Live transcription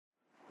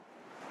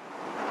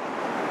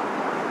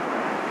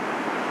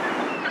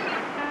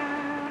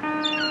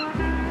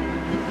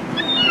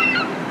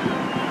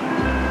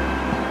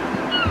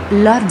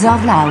Lords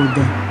of Loud,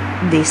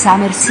 the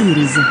Summer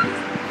Series.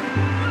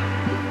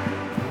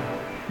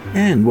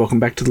 And welcome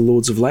back to the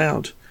Lords of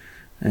Loud.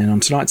 And on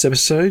tonight's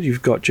episode,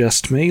 you've got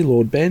just me,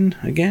 Lord Ben,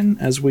 again,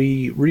 as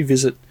we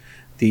revisit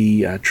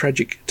the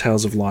Tragic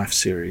Tales of Life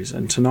series.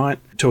 And tonight,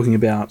 talking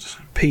about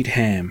Pete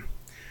Ham,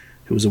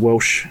 who was a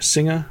Welsh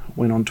singer,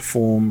 went on to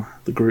form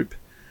the group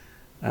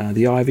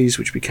The Ivies,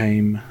 which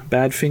became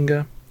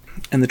Badfinger,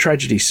 and the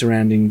tragedy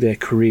surrounding their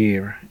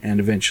career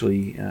and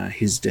eventually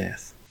his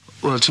death.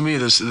 Well, to me,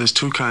 there's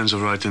two kinds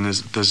of writing.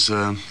 There's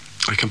a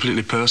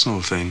completely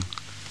personal thing,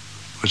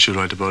 which you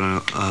write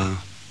about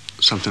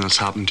something that's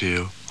happened to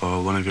you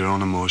or one of your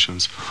own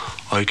emotions.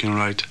 Or you can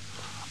write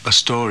a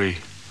story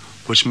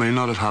which may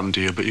not have happened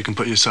to you, but you can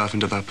put yourself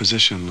into that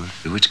position.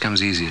 Which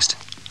comes easiest?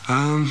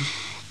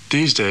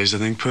 These days, I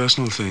think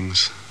personal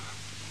things.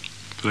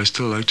 But I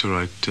still like to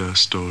write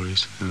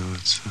stories. You know,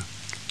 it's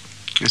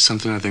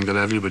something I think that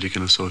everybody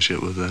can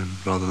associate with then,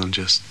 rather than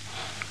just...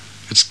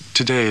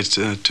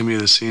 to me,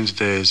 the scene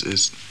today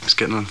is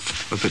getting a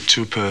bit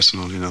too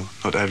personal, you know.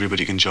 Not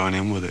everybody can join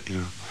in with it, you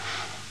know.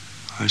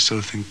 I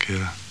still think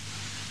the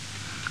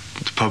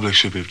public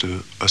should be able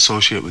to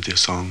associate with your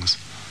songs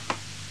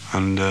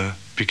and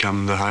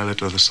become the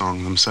highlight of the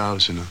song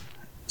themselves, you know.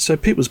 So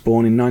Pete was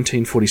born in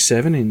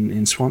 1947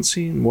 in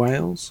Swansea, in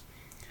Wales,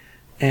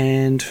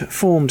 and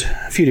formed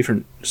a few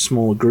different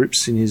smaller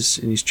groups in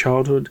his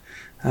childhood,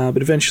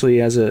 but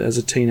eventually as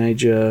a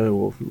teenager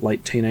or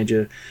late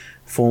teenager,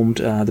 formed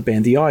the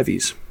band The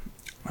Ivies.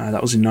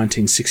 That was in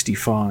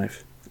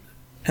 1965.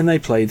 And they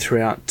played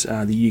throughout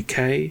the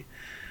UK,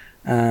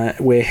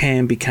 where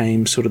Ham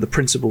became sort of the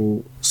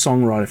principal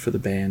songwriter for the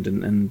band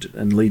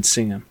and lead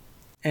singer.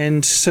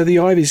 And so the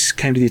Ivies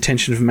came to the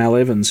attention of Mal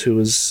Evans, who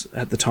was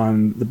at the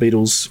time the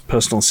Beatles'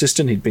 personal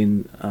assistant. He'd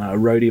been a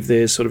roadie of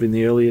theirs sort of in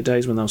the earlier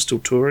days when they were still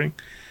touring.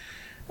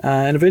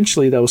 And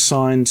eventually they were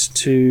signed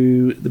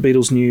to the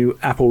Beatles' new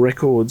Apple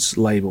Records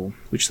label,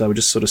 which they were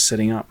just sort of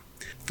setting up.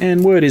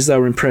 And word is they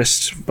were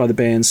impressed by the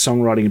band's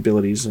songwriting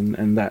abilities,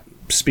 and that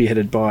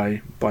spearheaded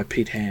by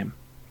Pete Ham.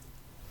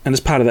 And as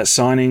part of that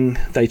signing,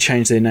 they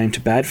changed their name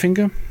to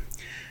Badfinger.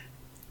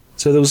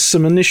 So there was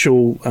some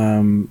initial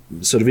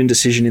sort of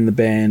indecision in the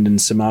band and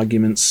some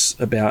arguments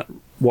about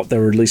what they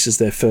would release as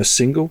their first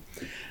single.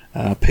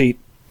 Pete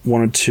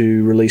wanted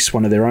to release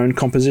one of their own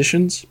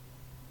compositions,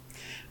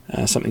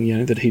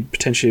 something that he'd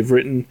potentially have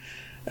written,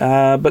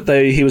 but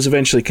he was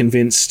eventually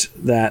convinced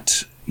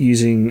that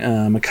using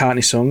a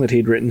McCartney song that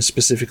he'd written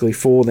specifically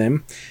for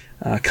them,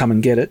 Come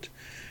and Get It,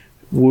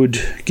 would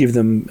give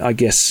them, I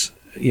guess,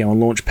 a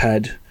launch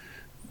pad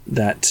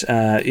that,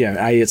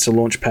 it's a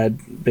launch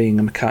pad being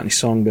a McCartney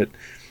song, but,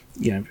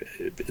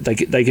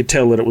 they could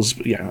tell that it was,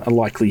 a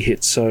likely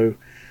hit. So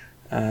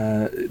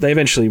they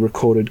eventually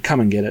recorded Come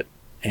and Get It,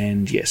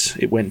 and yes,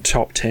 it went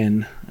top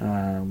 10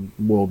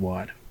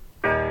 worldwide.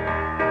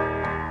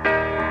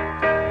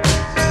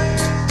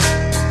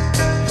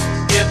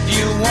 If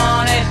you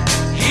want it,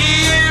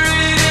 here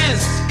it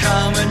is,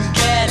 come and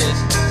get it.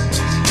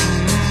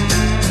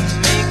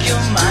 Make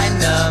your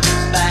mind up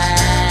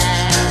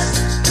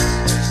fast.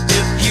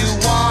 If you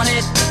want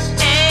it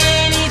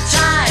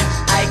anytime,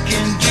 I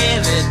can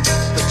give it,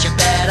 but you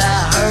better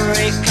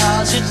hurry,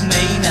 'cause it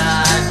may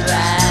not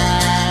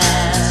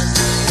last.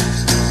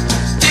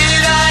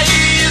 Did I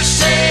hear you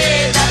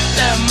say that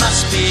there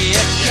must be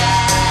a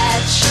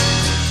catch?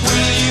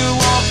 Will you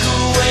walk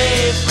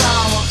away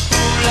from a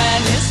fool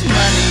and his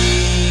money?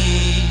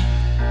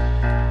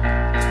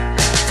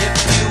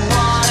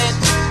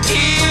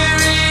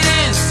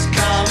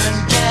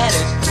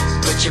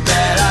 You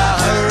better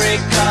hurry,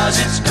 'cause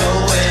it's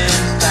going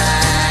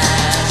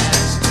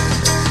fast.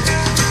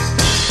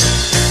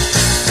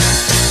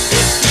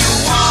 If you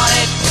want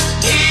it,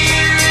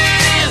 here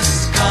it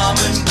is, come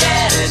and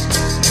get it.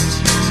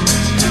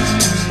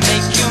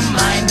 Make your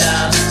mind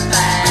up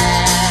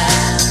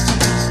fast.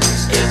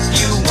 If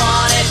you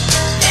want it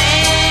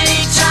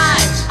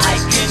anytime, I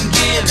can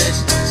give it,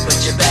 but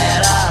you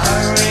better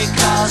hurry,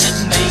 'cause it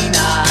may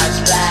not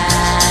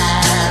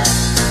last.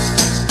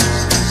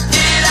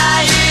 Did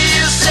I hear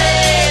you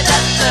say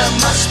that there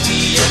must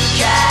be a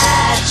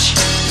catch?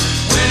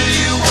 Will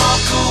you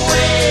walk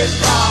away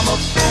from a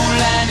fool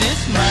and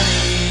his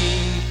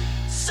money?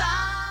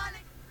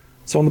 Sonic.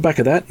 So on the back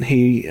of that,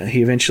 he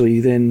eventually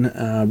then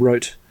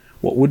wrote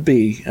what would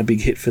be a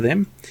big hit for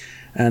them,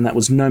 and that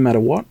was No Matter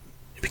What.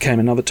 It became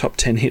another top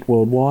 10 hit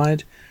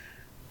worldwide,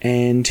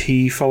 and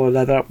he followed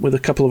that up with a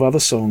couple of other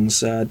songs,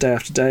 Day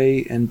After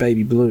Day and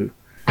Baby Blue.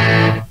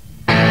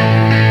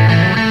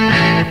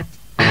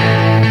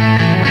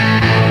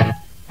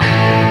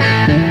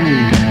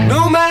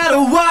 No matter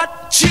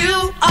what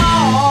you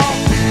are,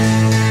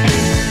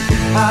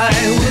 I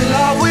will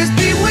always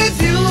be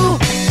with you.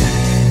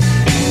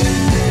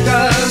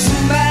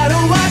 Doesn't matter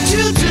what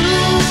you do,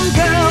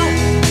 girl,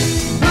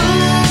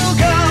 ooh,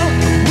 girl,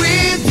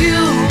 with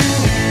you.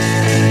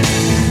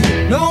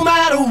 No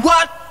matter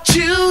what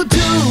you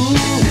do,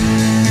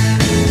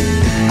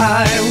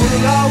 I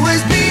will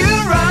always be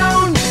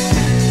around.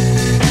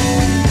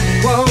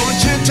 Won't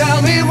you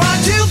tell me what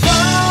you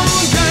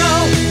found, girl?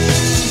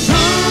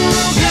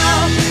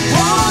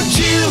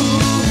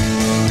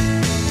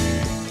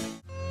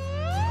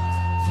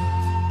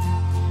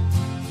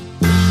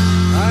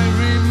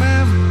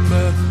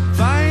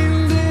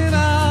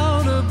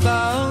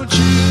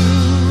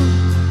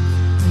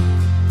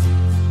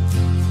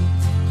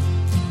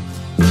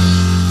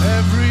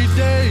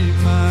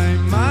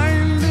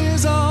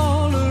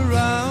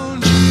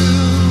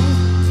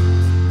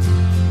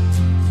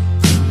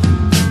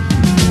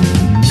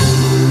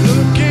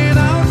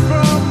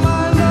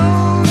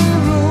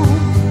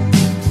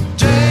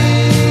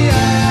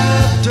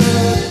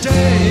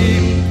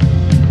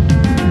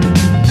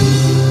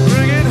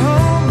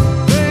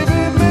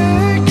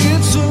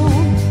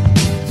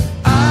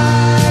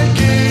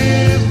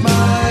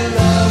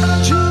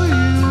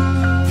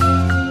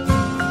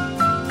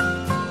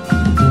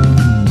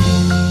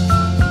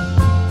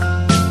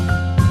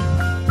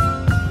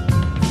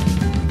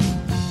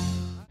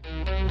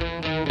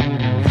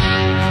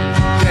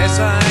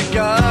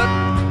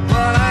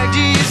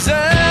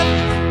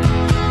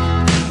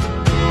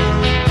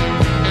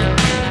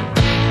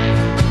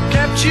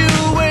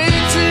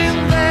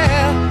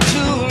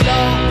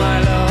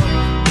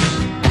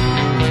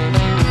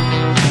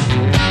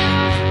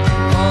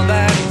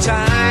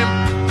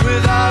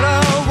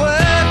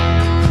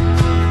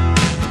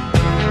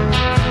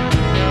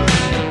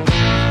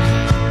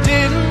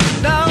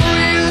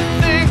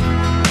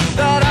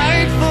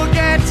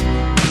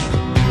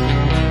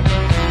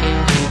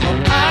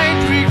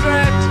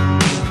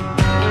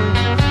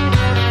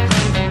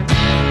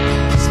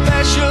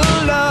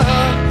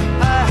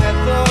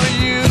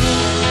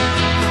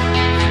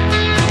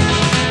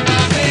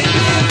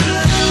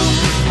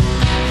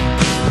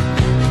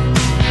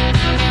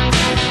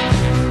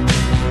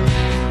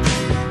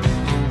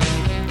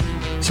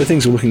 So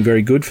things were looking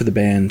very good for the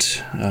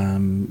band.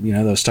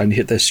 They were starting to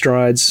hit their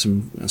strides,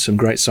 some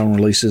great song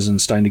releases, and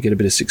starting to get a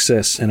bit of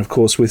success. And of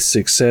course, with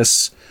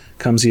success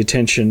comes the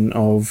attention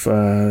of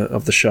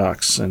the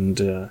Sharks. And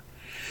the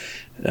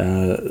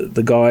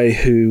guy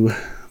who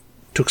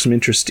took some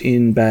interest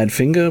in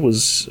Badfinger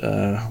was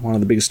one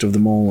of the biggest of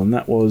them all, and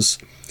that was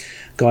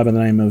a guy by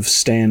the name of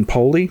Stan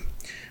Poley,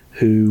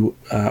 who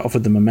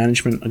offered them a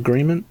management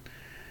agreement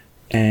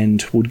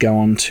and would go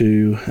on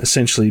to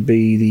essentially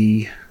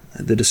be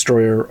the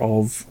destroyer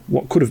of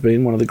what could have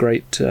been one of the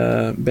great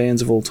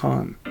bands of all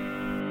time.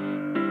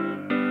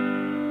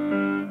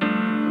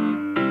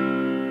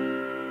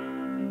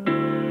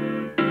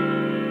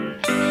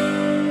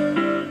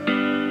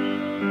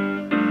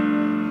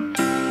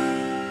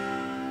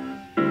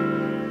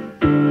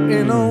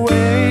 In a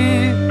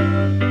way,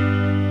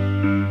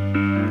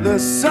 the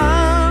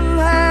sun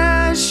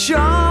has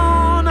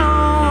shone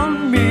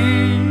on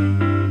me,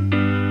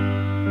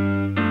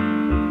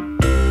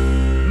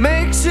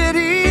 makes it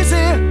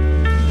easy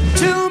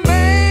to make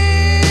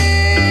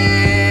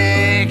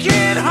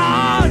it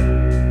hard.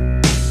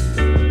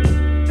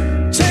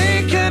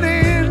 Take an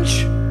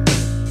inch,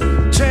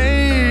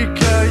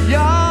 take a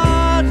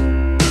yard,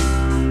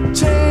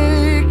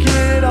 take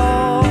it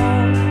all.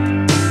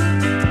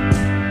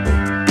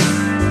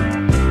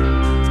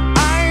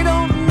 I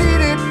don't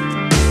need it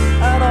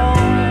at all.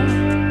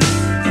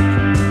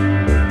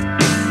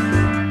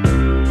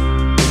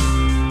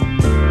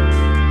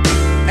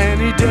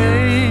 Any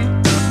day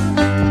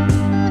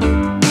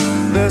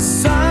the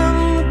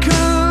sun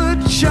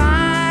could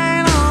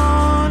shine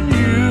on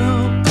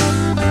you,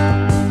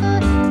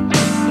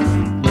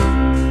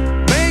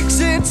 makes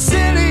it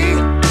silly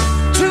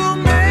to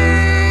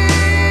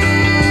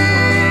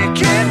make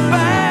it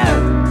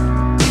bad.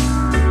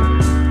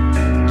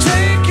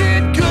 Take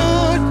it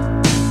good,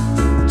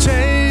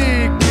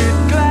 take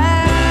it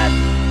glad,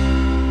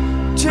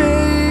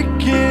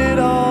 take it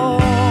all.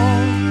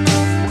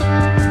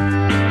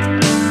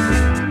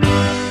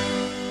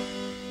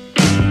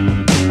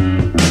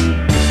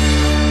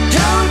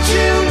 Don't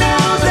you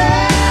know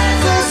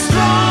there's a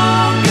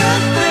stronger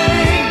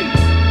thing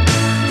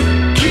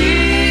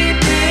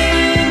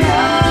keeping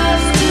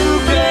us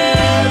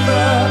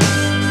together?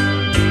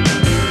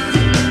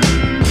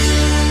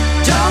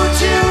 Don't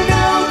you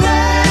know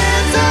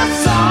there's a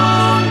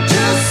song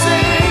to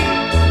sing?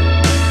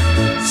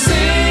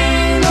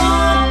 Sing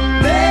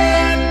on,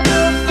 let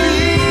the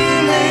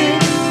feeling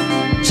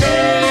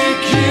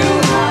take you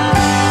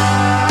high.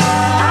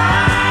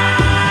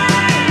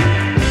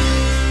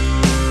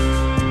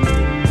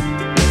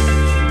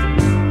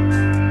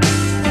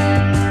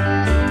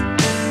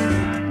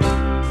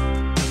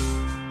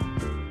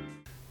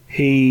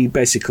 He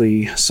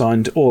basically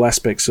signed all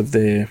aspects of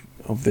their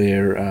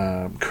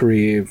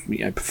career,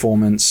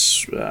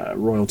 performance,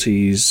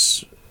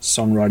 royalties,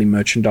 songwriting,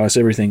 merchandise,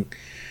 everything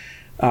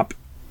up.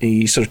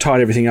 He sort of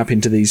tied everything up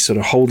into these sort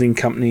of holding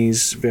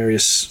companies,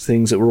 various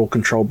things that were all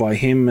controlled by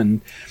him,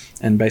 and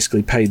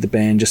basically paid the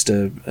band just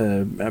a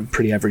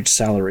pretty average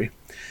salary.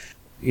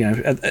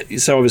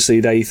 So obviously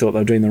they thought they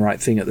were doing the right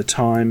thing at the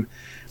time,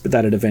 but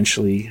that'd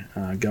eventually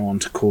go on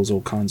to cause all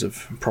kinds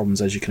of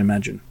problems, as you can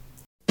imagine.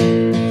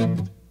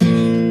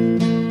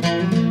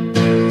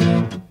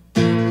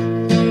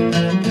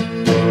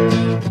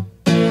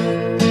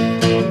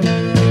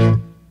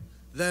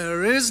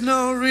 There is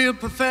no real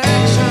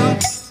perfection.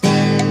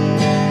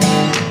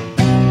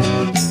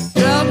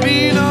 There'll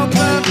be no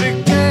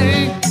perfect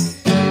day.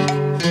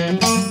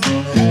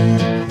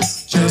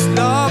 Just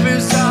love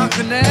is our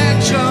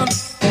connection.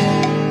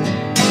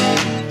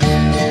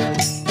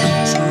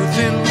 Truth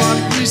in what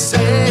we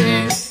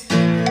say.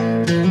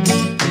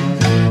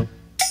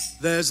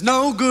 There's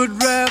no good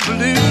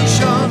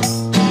revolution.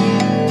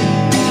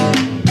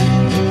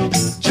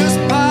 Just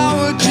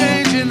power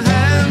changing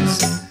hands.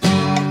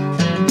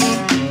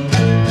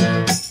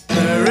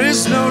 There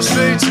is no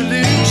straight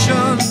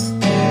solution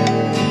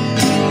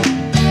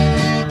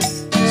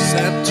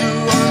except to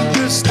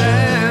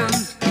understand.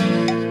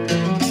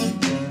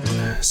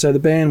 So the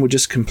band were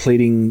just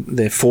completing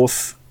their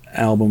fourth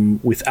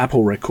album with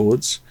Apple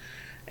Records,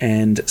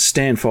 and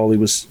Stan Foley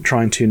was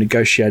trying to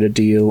negotiate a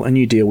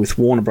new deal with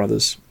Warner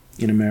Brothers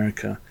in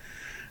America.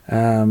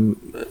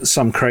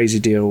 Some crazy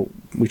deal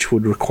which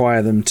would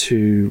require them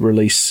to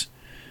release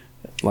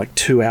like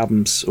two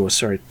albums a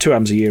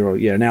year, or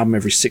an album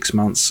every 6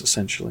 months,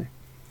 essentially.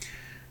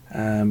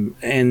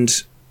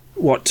 And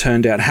what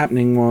turned out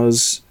happening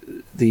was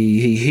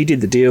he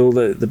did the deal,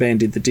 the band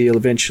did the deal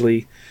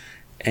eventually,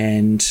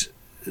 and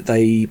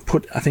they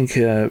put, I think,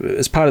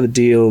 as part of the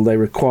deal, they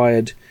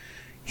required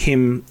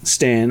him,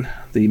 Stan,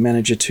 the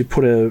manager, to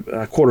put a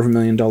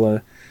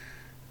 $250,000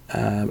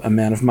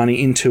 amount of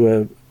money into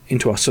a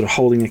sort of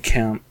holding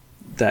account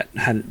that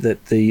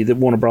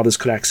Warner Brothers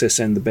could access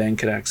and the band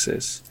could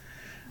access.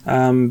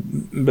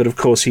 But of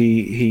course,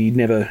 he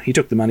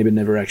took the money, but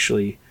never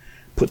actually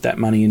put that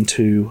money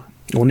into,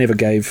 or never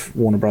gave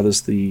Warner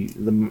Brothers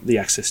the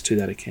access to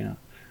that account.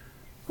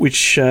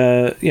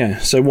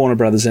 So Warner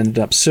Brothers ended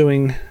up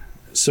suing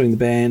the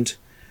band,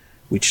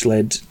 which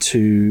led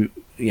to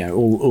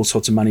all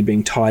sorts of money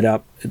being tied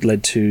up. It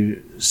led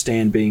to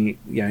Stan being,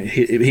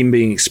 him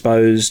being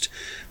exposed,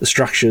 the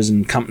structures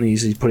and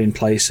companies he put in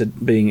place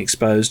being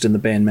exposed, and the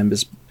band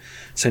members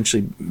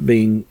essentially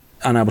being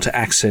unable to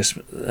access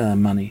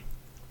money.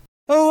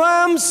 Oh,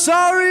 I'm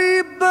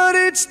sorry, but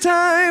it's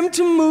time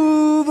to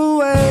move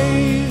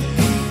away.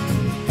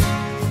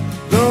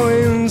 Though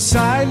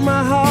inside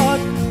my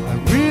heart, I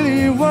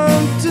really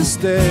want to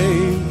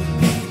stay.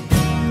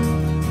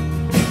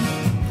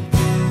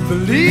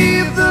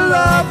 Believe the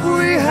love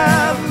we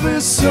have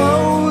is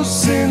so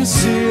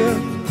sincere.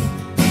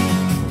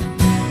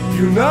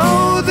 You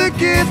know the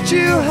gift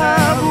you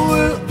have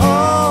will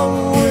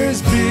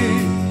always be.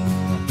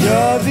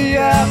 You're the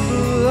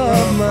apple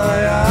of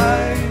my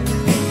eye.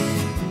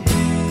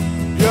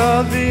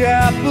 You're the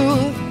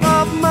apple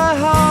of my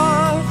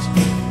heart.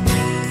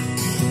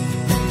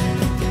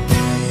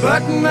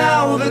 But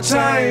now the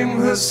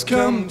time has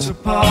come to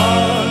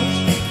part.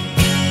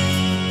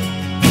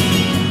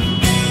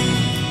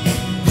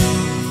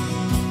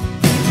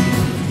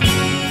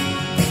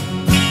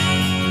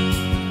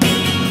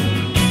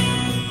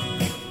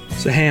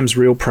 So Ham's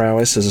real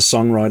prowess as a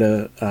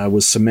songwriter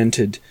was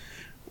cemented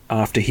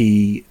after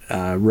he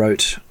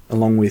wrote,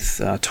 along with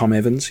Tom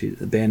Evans, the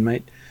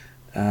bandmate,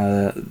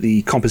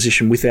 the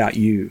composition Without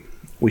You,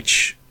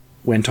 which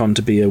went on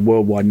to be a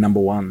worldwide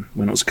 #1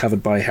 when it was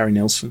covered by Harry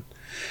Nilsson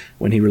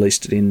when he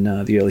released it in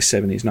the early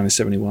 70s,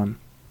 1971.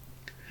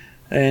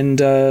 And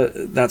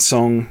that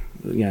song,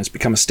 it's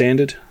become a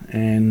standard,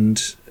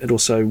 and it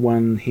also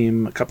won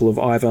him a couple of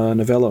Ivor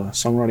Novello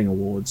songwriting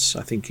awards,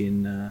 I think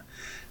in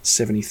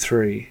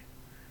 73.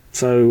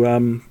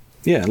 So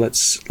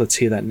let's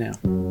hear that now.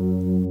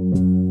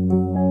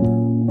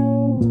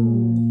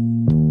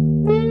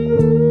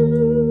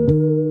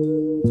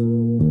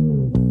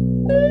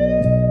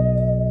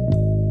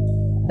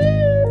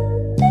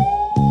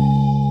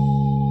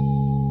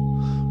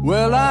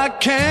 Well, I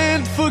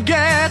can't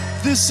forget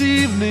this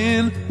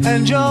evening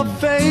and your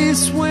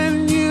face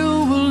when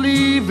you were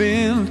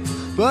leaving,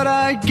 but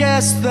I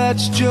guess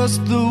that's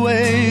just the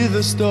way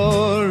the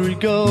story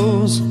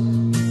goes.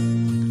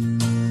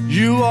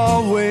 You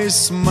always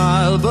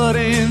smile, but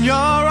in your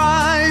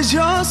eyes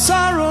your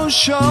sorrow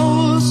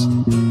shows.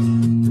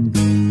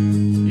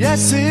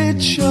 Yes,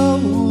 it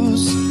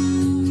shows.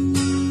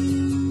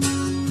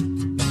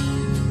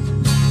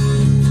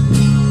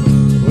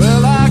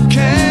 Well, I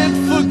can't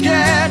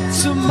forget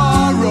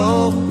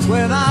tomorrow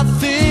when I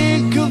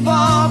think of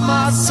all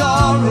my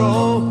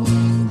sorrow.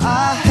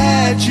 I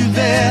had you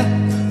there,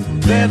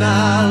 then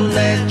I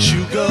let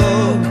you go.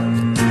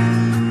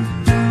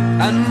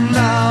 And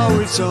now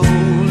it's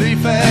only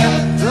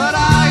fair that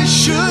I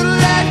should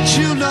let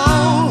you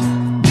know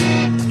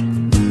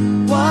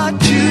what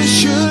you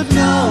should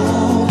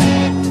know.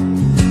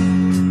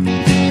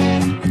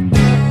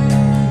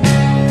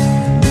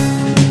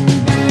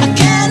 I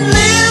can't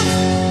live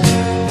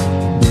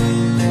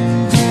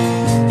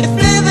if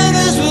living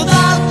is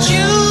without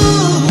you.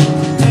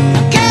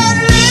 I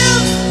can't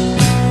live,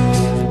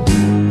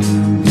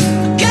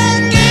 I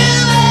can't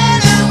give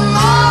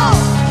anymore.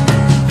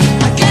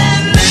 I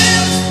can't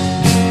live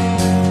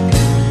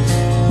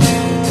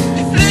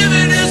if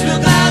living is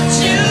without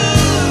you.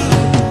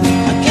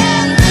 I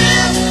can't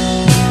live,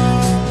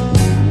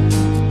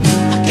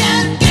 I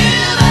can't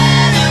give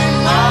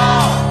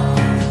anymore.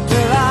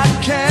 Well, I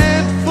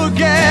can't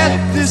forget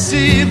this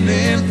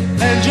evening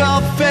and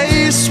your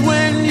face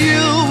when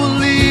you were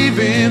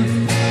leaving,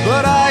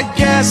 but I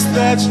guess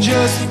that's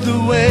just the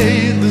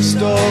way the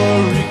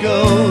story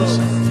goes.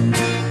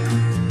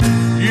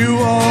 You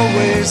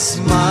always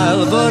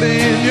smile, but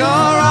in your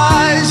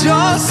eyes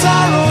your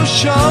sorrow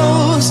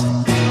shows.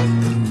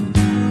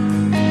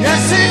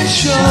 Yes, it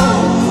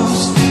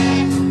shows.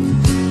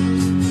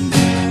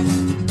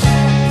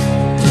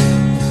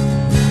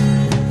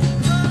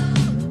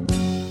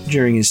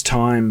 During his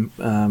time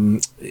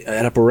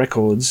at Apple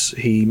Records,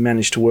 he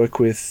managed to work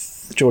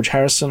with George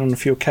Harrison on a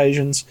few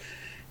occasions.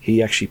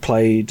 He actually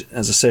played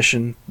as a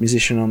session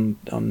musician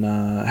on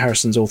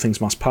Harrison's All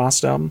Things Must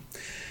Pass album.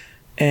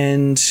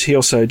 And he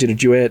also did a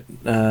duet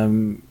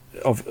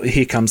of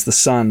Here Comes the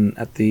Sun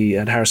at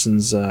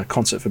Harrison's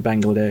concert for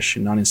Bangladesh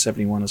in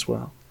 1971 as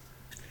well.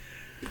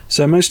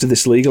 So most of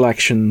this legal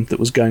action that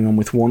was going on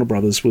with Warner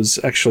Brothers was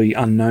actually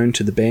unknown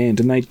to the band,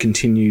 and they'd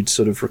continued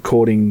sort of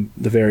recording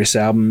the various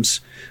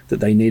albums that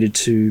they needed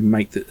to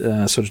make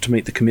to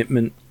meet the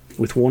commitment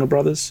with Warner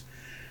Brothers.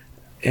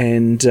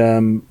 And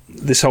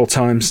this whole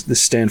time,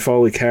 this Stan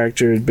Foley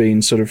character had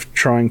been sort of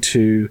trying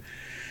to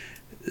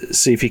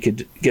see if he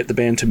could get the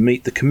band to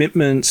meet the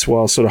commitments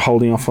while sort of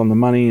holding off on the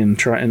money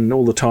and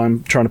all the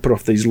time trying to put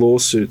off these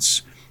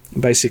lawsuits.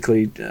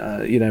 Basically,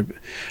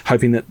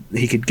 hoping that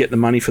he could get the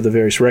money for the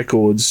various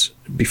records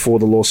before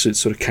the lawsuits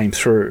sort of came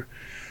through,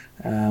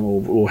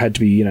 or had to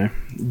be,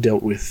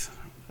 dealt with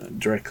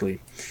directly.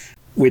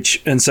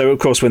 And so of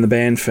course when the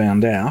band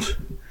found out,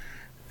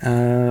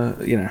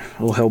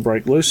 all hell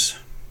broke loose.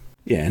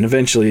 Yeah, and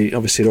eventually,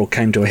 obviously, it all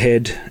came to a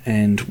head,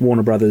 and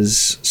Warner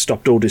Brothers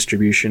stopped all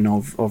distribution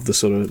of the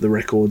sort of the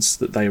records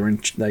that they were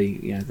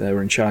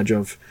in charge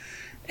of,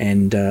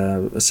 and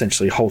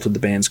essentially halted the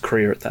band's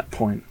career at that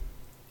point.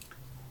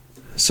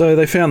 So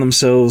they found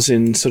themselves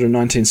in sort of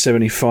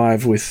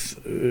 1975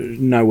 with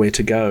nowhere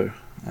to go.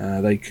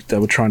 They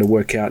were trying to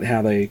work out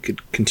how they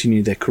could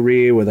continue their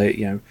career. Were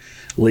they,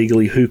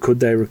 legally, who could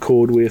they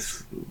record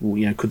with?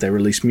 Could they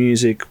release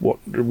music? What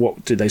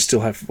do they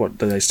still have? What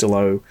do they still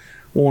owe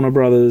Warner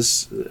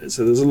Brothers?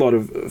 So there's a lot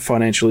of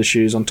financial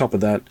issues. On top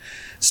of that,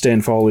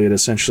 Stan Foley had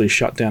essentially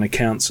shut down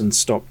accounts and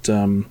stopped,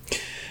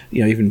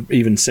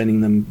 even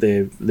sending them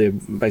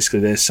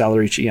their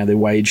salary, their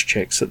wage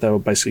checks that they were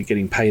basically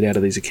getting paid out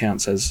of these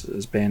accounts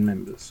as band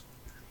members.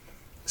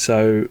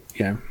 So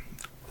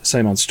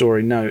same old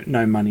story.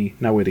 No money,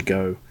 nowhere to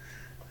go.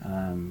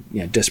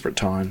 Desperate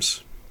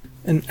times.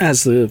 And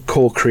as the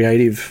core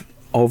creative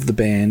of the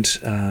band,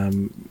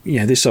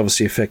 this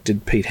obviously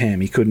affected Pete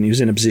Ham. He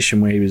was in a position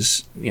where he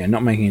was,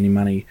 not making any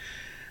money.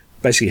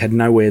 Basically, had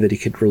nowhere that he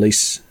could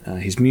release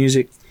his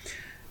music.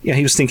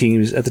 He was thinking.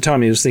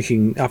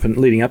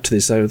 Leading up to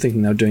this, they were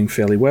thinking they were doing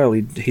fairly well.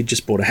 He'd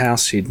just bought a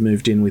house. He'd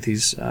moved in with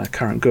his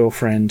current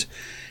girlfriend,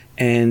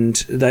 and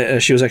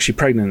she was actually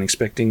pregnant,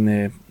 expecting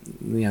their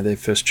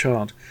first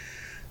child.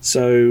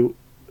 So,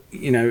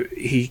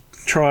 he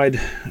tried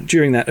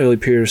during that early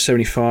period of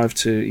 75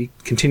 he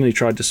continually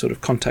tried to sort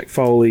of contact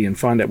Foley and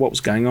find out what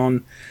was going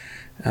on,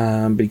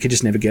 but he could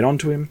just never get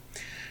onto him.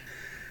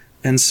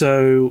 And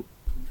so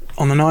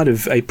on the night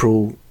of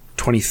April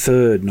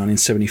 23rd,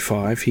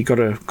 1975, he got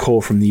a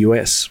call from the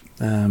US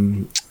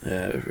from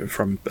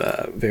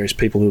various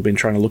people who had been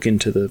trying to look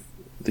into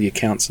the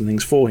accounts and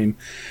things for him,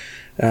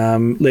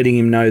 letting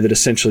him know that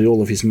essentially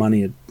all of his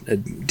money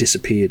had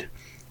disappeared,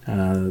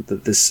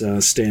 that this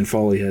Stan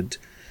Foley had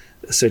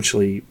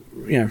essentially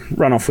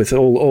run off with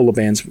all the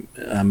band's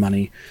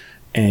money,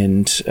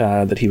 and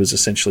that he was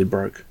essentially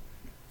broke.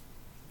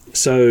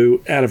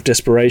 So out of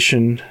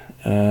desperation,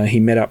 he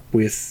met up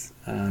with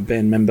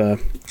band member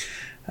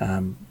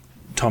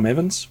Tom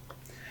Evans,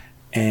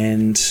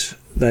 and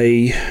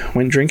they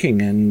went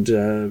drinking and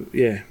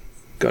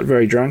got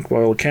very drunk by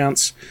all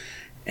accounts,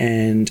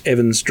 and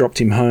Evans dropped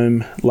him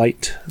home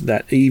late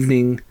that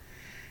evening,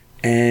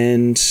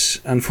 and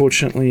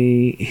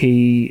unfortunately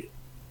he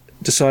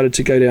decided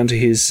to go down to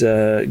his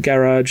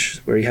garage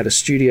where he had a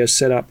studio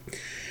set up,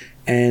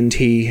 and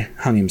he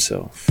hung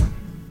himself.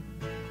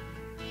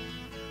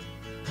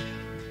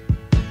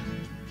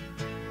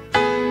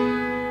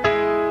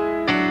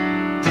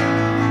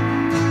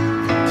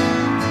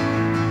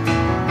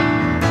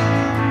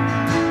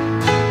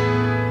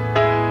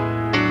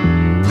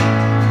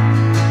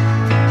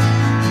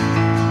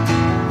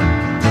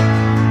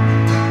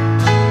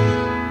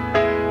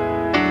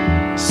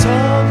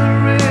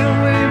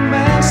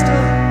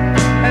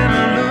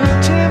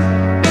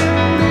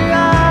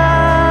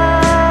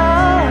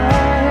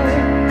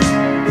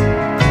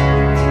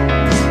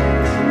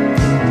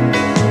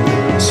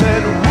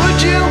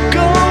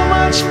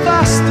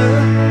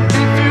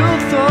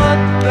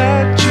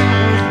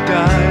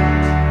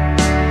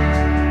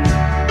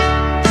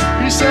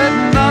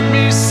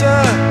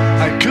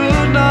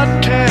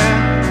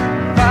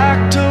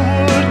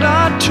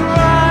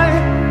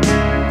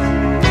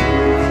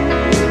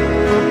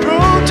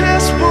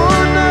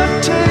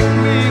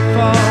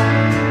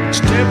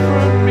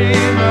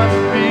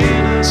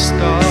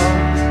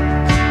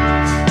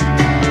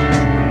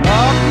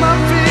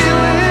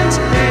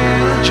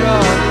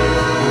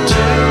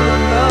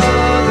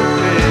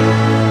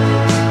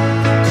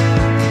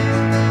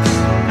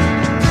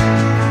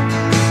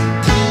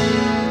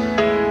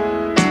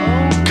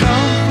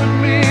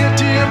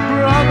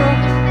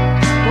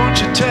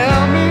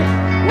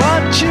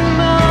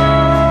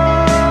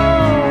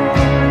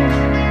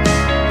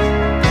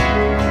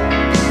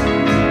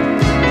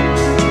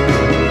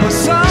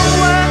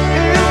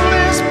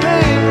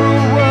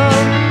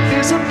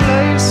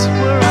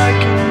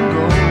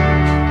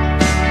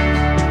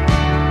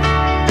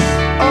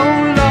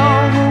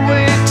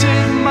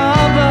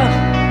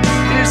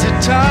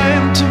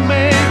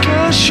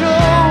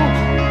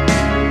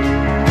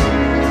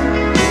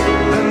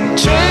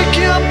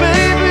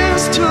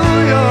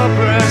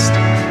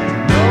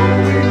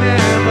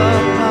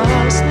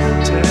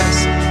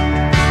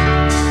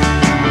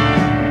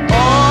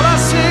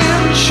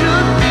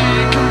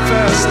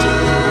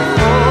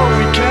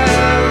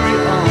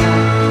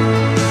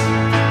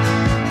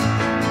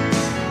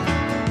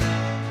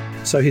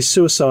 So his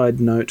suicide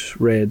note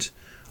read,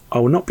 "I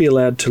will not be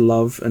allowed to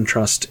love and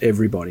trust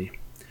everybody.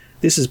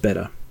 This is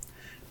better.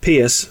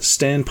 P.S.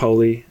 Stan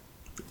Foley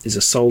is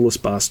a soulless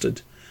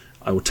bastard.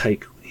 I will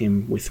take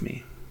him with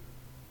me."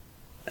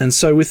 And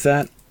so with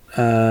that,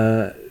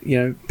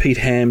 Pete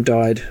Ham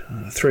died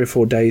 3 or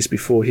 4 days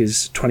before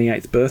his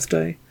 28th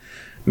birthday,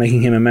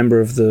 making him a member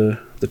of the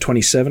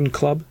 27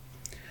 Club.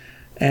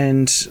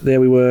 And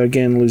there we were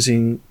again,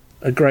 losing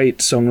a great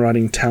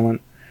songwriting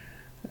talent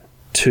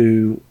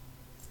to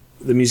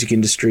the music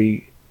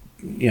industry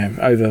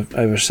over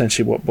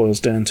essentially what boils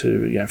down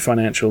to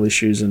financial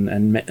issues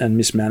and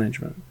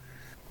mismanagement,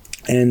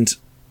 and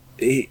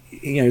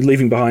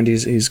leaving behind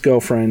his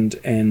girlfriend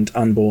and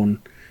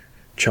unborn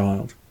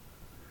child.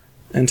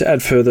 And to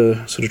add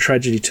further sort of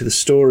tragedy to the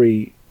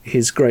story,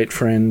 his great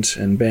friend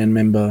and band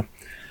member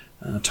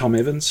Tom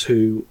Evans,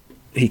 who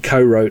he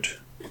co-wrote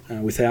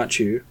Without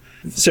You,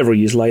 several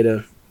years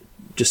later,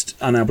 just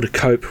unable to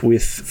cope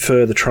with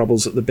further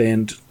troubles that the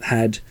band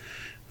had,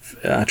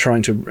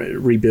 trying to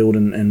rebuild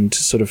and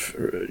sort of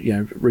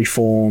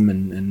reform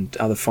and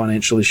other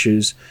financial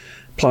issues,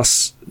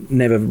 plus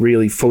never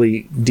really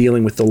fully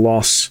dealing with the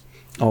loss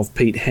of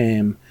Pete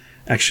Ham,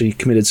 actually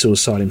committed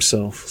suicide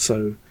himself.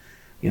 So,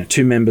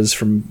 two members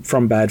from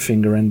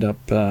Badfinger end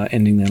up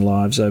ending their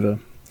lives over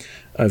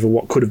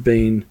what could have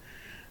been,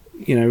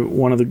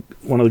 one of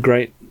the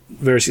great,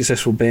 very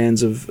successful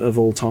bands of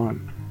all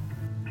time.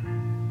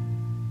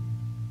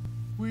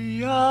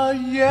 We are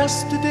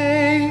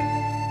yesterday.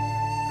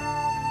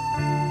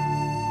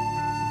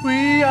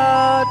 We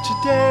are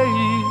today.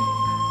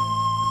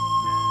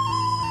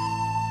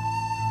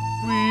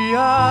 We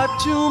are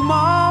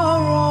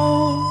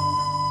tomorrow.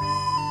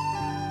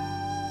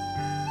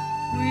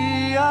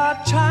 We are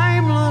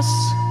timeless.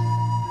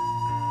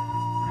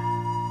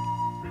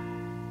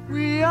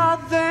 We are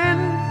then.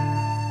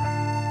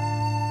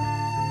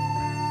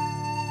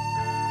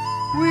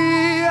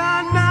 We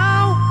are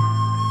now.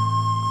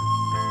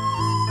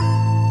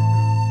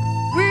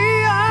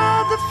 We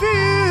are the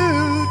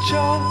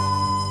future.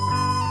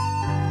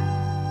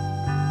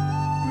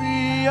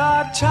 We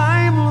are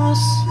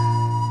timeless.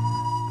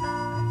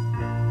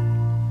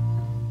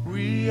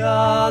 We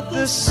are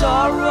the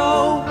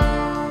sorrow.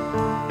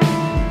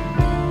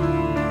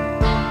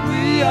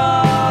 We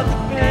are the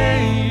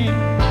pain.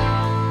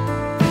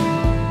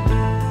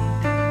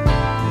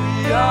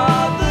 We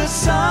are the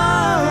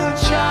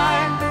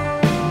sunshine.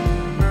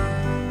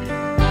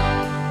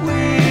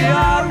 We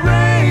are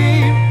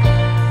rain.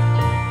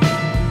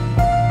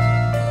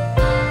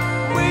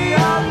 We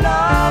are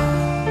love.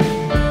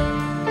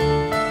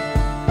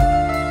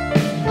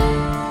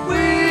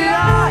 We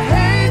are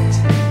hate.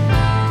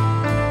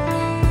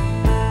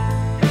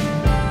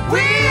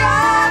 We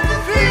are the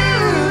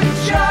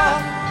future.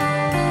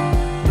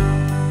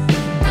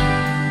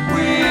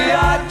 We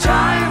are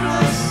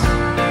timeless.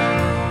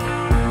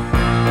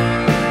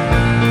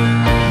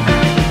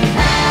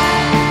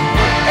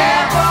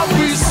 Wherever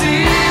we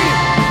see,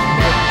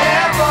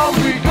 wherever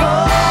we go,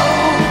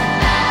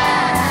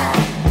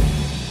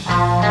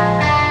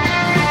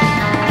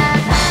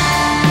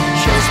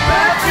 shows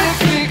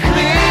perfectly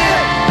clear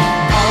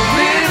how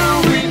little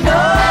we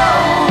know.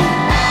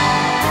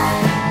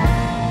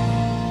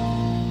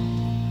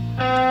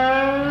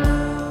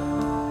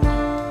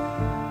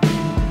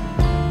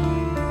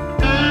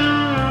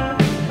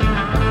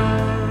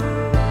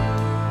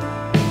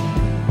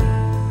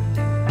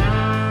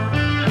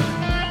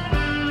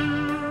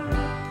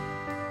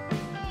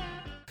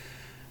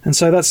 And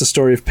so that's the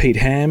story of Pete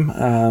Ham.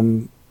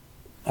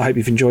 I hope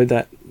you've enjoyed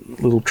that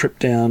little trip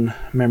down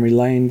memory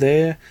lane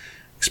there,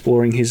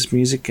 exploring his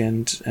music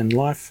and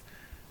life,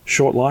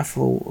 short life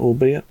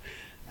albeit.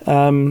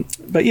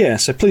 But yeah,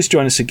 so please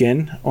join us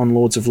again on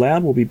Lords of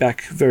Loud. We'll be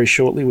back very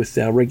shortly with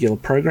our regular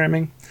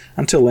programming.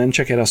 Until then,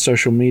 check out our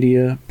social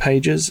media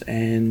pages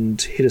and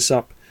hit us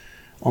up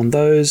on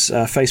those,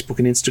 Facebook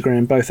and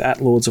Instagram, both at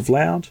Lords of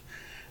Loud.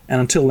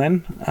 And until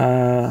then,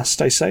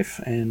 stay safe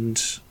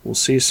and we'll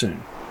see you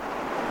soon.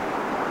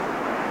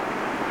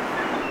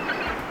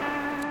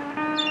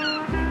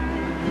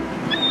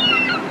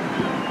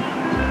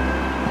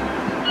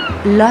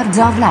 Lords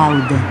of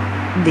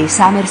Loud, the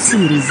Summer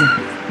Series.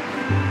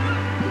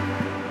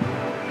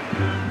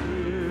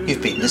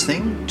 You've been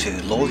listening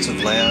to Lords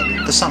of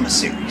Loud, the Summer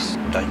Series.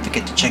 Don't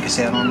forget to check us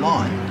out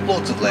online,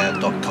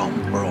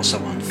 lordsofloud.com. We're also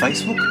on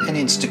Facebook and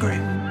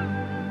Instagram.